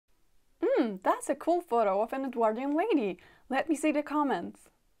That's a cool photo of an Edwardian lady. Let me see the comments.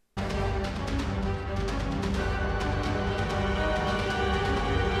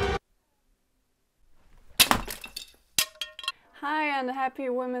 Hi and happy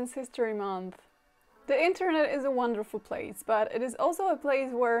Women's History Month. The internet is a wonderful place, but it is also a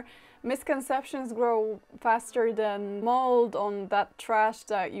place where misconceptions grow faster than mold on that trash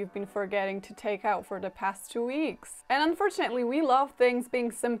that you've been forgetting to take out for the past 2 weeks. And unfortunately, we love things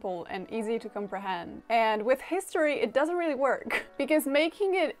being simple and easy to comprehend. And with history, it doesn't really work. Because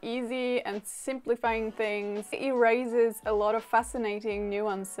making it easy and simplifying things erases a lot of fascinating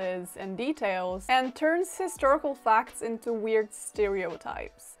nuances and details and turns historical facts into weird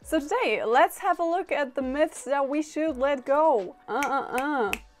stereotypes. So today, let's have a look at the myths that we should let go.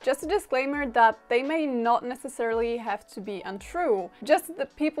 Just a disclaimer that they may not necessarily have to be untrue, just the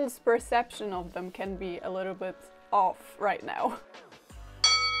people's perception of them can be a little bit off right now.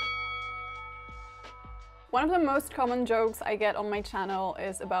 One of the most common jokes I get on my channel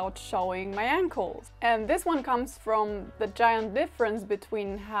is about showing my ankles. And this one comes from the giant difference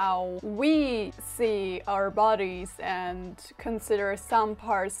between how we see our bodies and consider some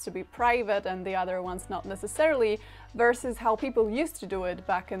parts to be private and the other ones not necessarily, versus how people used to do it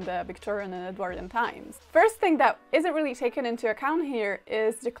back in the Victorian and Edwardian times. First thing that isn't really taken into account here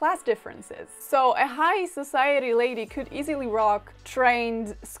is the class differences. So a high society lady could easily rock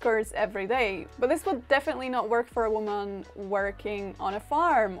trained skirts every day, but this would definitely not work for a woman working on a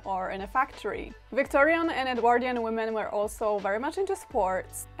farm or in a factory. Victorian and Edwardian women were also very much into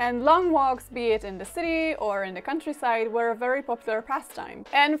sports, and long walks, be it in the city or in the countryside, were a very popular pastime.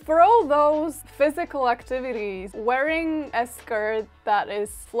 And for all those physical activities, wearing a skirt that is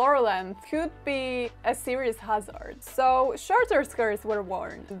floor length could be a serious hazard. So shorter skirts were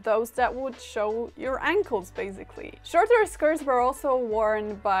worn, those that would show your ankles basically. Shorter skirts were also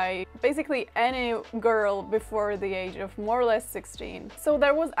worn by basically any girl before the age of more or less 16. So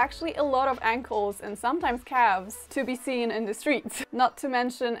there was actually a lot of ankles and sometimes calves to be seen in the streets. Not to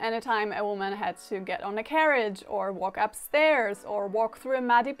mention anytime a woman had to get on a carriage or walk upstairs or walk through a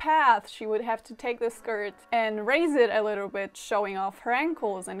muddy path, she would have to take the skirt and raise it a little bit, showing off her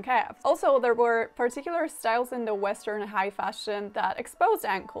ankles and calves. Also, there were particular styles in the Western high fashion that exposed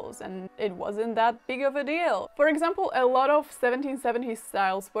ankles, and it wasn't that big of a deal. For example, a lot of 1770s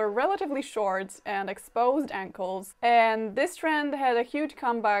styles were relatively short and exposed ankles, and this trend had a huge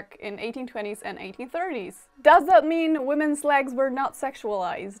comeback in 1820s and 1830s. Does that mean women's legs were not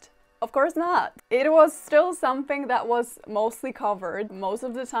sexualized? Of course not. It was still something that was mostly covered most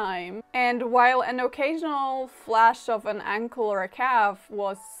of the time, and while an occasional flash of an ankle or a calf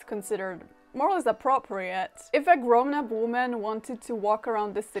was considered more or less appropriate, if a grown-up woman wanted to walk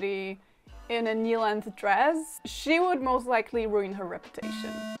around the city in a knee-length dress, she would most likely ruin her reputation.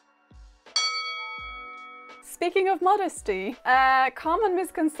 Speaking of modesty, a common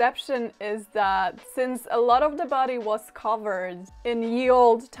misconception is that since a lot of the body was covered in ye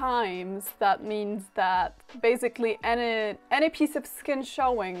olde times, that means that basically any piece of skin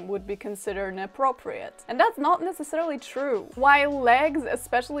showing would be considered inappropriate. And that's not necessarily true. While legs,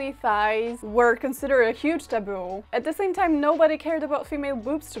 especially thighs, were considered a huge taboo, at the same time nobody cared about female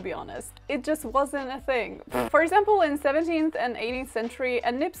boobs, to be honest. It just wasn't a thing. For example, in 17th and 18th century,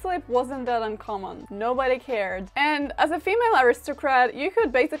 a nip slip wasn't that uncommon. Nobody cared. And as a female aristocrat, you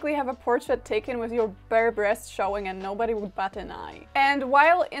could basically have a portrait taken with your bare breasts showing and nobody would bat an eye. And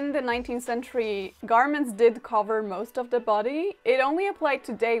while in the 19th century garments did cover most of the body, it only applied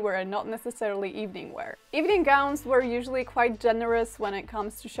to day wear and not necessarily evening wear. Evening gowns were usually quite generous when it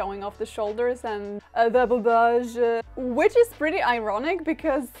comes to showing off the shoulders and the bobage, which is pretty ironic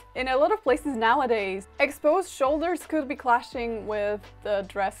because in a lot of places nowadays, exposed shoulders could be clashing with the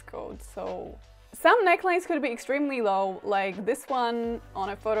dress code, so some necklines could be extremely low, like this one on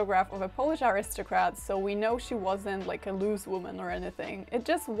a photograph of a Polish aristocrat, so we know she wasn't like a loose woman or anything. It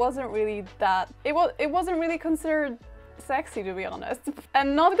just wasn't really that... It wasn't really considered sexy, to be honest.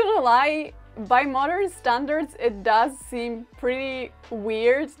 And not gonna lie, by modern standards, it does seem pretty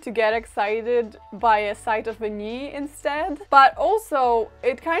weird to get excited by a sight of a knee instead. But also,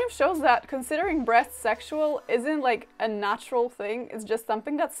 it kind of shows that considering breasts sexual isn't like a natural thing, it's just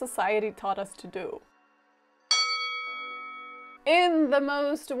something that society taught us to do. In the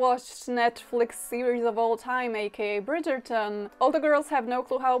most watched Netflix series of all time, aka Bridgerton, all the girls have no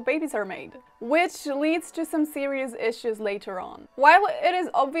clue how babies are made, which leads to some serious issues later on. While it is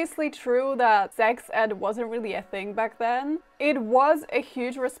obviously true that sex ed wasn't really a thing back then, it was a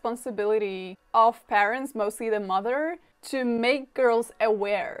huge responsibility of parents, mostly the mother, to make girls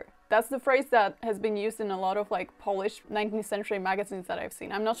aware That's the phrase that has been used in a lot of like Polish 19th century magazines that I've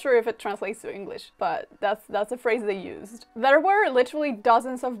seen. I'm not sure if it translates to English, but that's a phrase they used. There were literally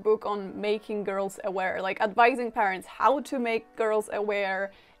dozens of books on making girls aware, like advising parents how to make girls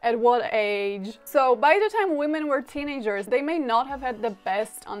aware, at what age. So by the time women were teenagers, they may not have had the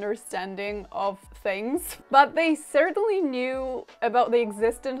best understanding of things, but they certainly knew about the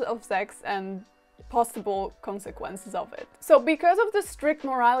existence of sex and possible consequences of it. So because of the strict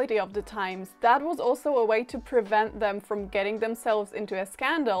morality of the times, that was also a way to prevent them from getting themselves into a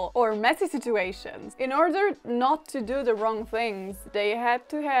scandal or messy situations. In order not to do the wrong things, they had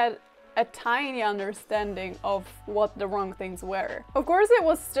to have a tiny understanding of what the wrong things were. Of course, it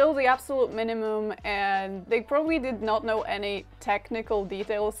was still the absolute minimum, and they probably did not know any technical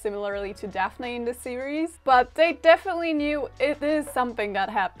details similarly to Daphne in the series, but they definitely knew it is something that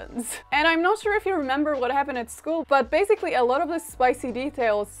happens. And I'm not sure if you remember what happened at school, but basically a lot of the spicy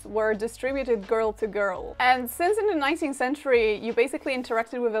details were distributed girl to girl. And since in the 19th century, you basically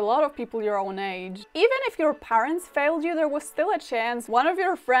interacted with a lot of people your own age, even if your parents failed you, there was still a chance one of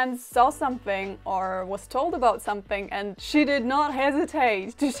your friends saw something or was told about something and she did not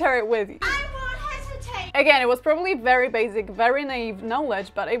hesitate to share it with you. I won't hesitate! Again, it was probably very basic, very naive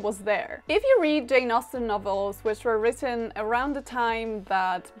knowledge, but it was there. If you read Jane Austen novels, which were written around the time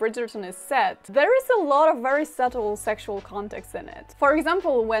that Bridgerton is set, there is a lot of very subtle sexual context in it. For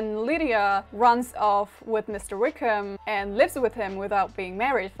example, when Lydia runs off with Mr. Wickham and lives with him without being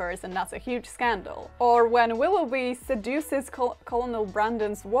married first, and that's a huge scandal. Or when Willoughby seduces Colonel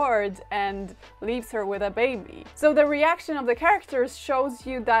Brandon's ward and leaves her with a baby. So the reaction of the characters shows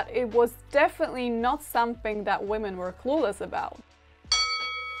you that it was definitely not something that women were clueless about.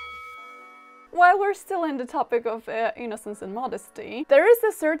 While we're still in the topic of innocence and modesty, there is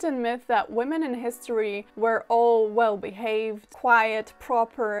a certain myth that women in history were all well-behaved, quiet,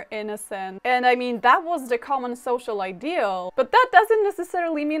 proper, innocent. And I mean, that was the common social ideal, but that doesn't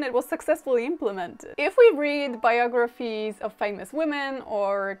necessarily mean it was successfully implemented. If we read biographies of famous women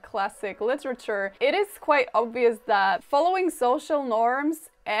or classic literature, it is quite obvious that following social norms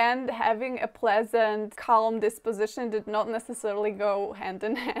and having a pleasant, calm disposition did not necessarily go hand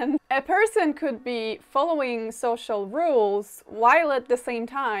in hand. A person could be following social rules while at the same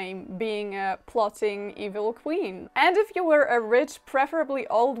time being a plotting evil queen. And if you were a rich, preferably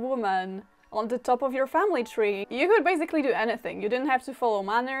old woman on the top of your family tree, you could basically do anything. You didn't have to follow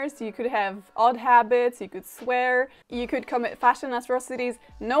manners, you could have odd habits, you could swear, you could commit fashion atrocities.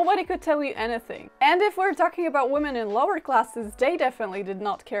 Nobody could tell you anything. And if we're talking about women in lower classes, they definitely did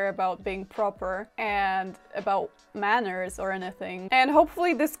not care about being proper and about manners or anything. And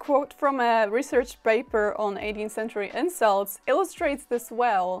hopefully this quote from a research paper on 18th century insults illustrates this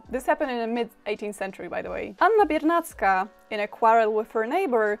well. This happened in the mid-18th century, by the way. Anna Biernacka, in a quarrel with her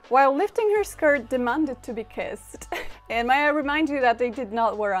neighbor, while lifting her skirt, demanded to be kissed. And may I remind you that they did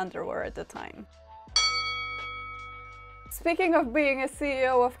not wear underwear at the time. Speaking of being a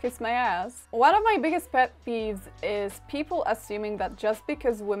CEO of Kiss My Ass, one of my biggest pet peeves is people assuming that just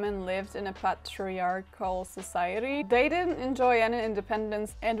because women lived in a patriarchal society, they didn't enjoy any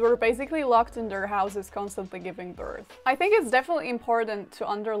independence and were basically locked in their houses constantly giving birth. I think it's definitely important to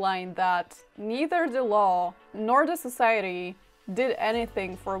underline that neither the law nor the society did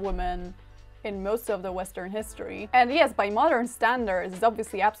anything for women in most of the Western history. And yes, by modern standards, it's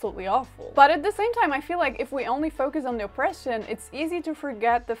obviously absolutely awful. But at the same time, I feel like if we only focus on the oppression, it's easy to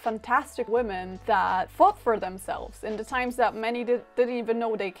forget the fantastic women that fought for themselves in the times that many didn't even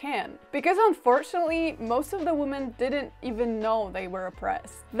know they can. Because unfortunately, most of the women didn't even know they were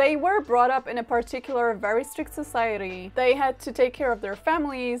oppressed. They were brought up in a particular very strict society. They had to take care of their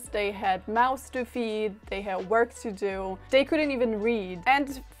families, they had mouths to feed, they had work to do, they couldn't even read.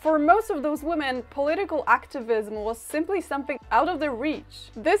 And for most of those women, political activism was simply something out of their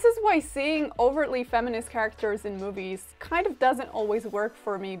reach. This is why seeing overtly feminist characters in movies kind of doesn't always work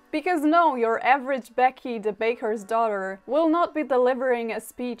for me. Because no, your average Becky, the baker's daughter, will not be delivering a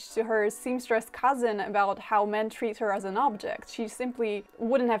speech to her seamstress cousin about how men treat her as an object. She simply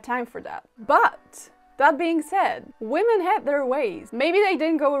wouldn't have time for that. But that being said, women had their ways. Maybe they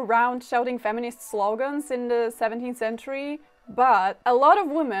didn't go around shouting feminist slogans in the 17th century, but a lot of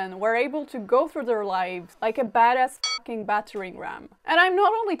women were able to go through their lives like a badass fucking battering ram. And I'm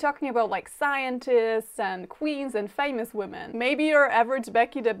not only talking about like scientists and queens and famous women. Maybe your average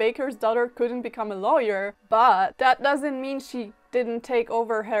Becky the baker's daughter couldn't become a lawyer, but that doesn't mean she didn't take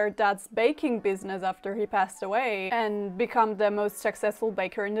over her dad's baking business after he passed away and become the most successful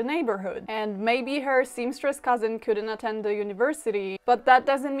baker in the neighborhood. And maybe her seamstress cousin couldn't attend the university, but that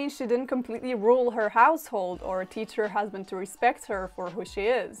doesn't mean she didn't completely rule her household or teach her husband to respect her for who she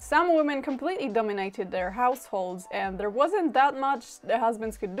is. Some women completely dominated their households, and there wasn't that much the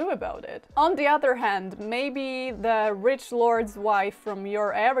husbands could do about it. On the other hand, maybe the rich lord's wife from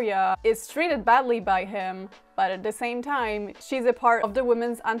your area is treated badly by him, but at the same time, she's a part of the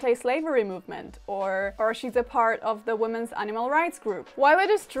women's anti-slavery movement, or she's a part of the women's animal rights group. While it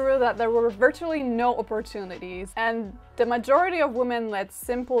is true that there were virtually no opportunities, and the majority of women led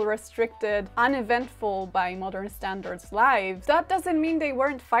simple, restricted, uneventful by modern standards lives, that doesn't mean they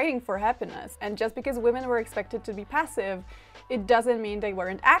weren't fighting for happiness. And just because women were expected to be passive, it doesn't mean they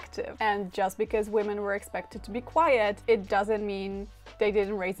weren't active. And just because women were expected to be quiet, it doesn't mean they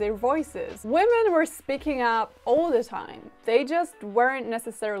didn't raise their voices. Women were speaking up all the time. They just weren't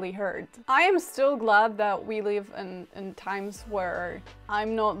necessarily heard. I am still glad that we live in times where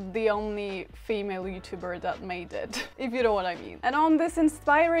I'm not the only female YouTuber that made it, if you know what I mean. And on this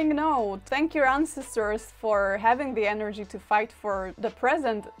inspiring note, thank your ancestors for having the energy to fight for the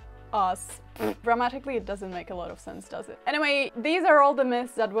present us. Grammatically, it doesn't make a lot of sense, does it? Anyway, these are all the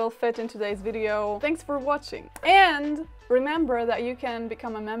myths that will fit in today's video. Thanks for watching. And remember that you can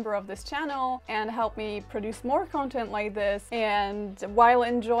become a member of this channel and help me produce more content like this, and while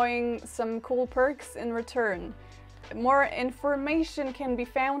enjoying some cool perks in return. More information can be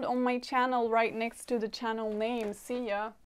found on my channel right next to the channel name. See ya!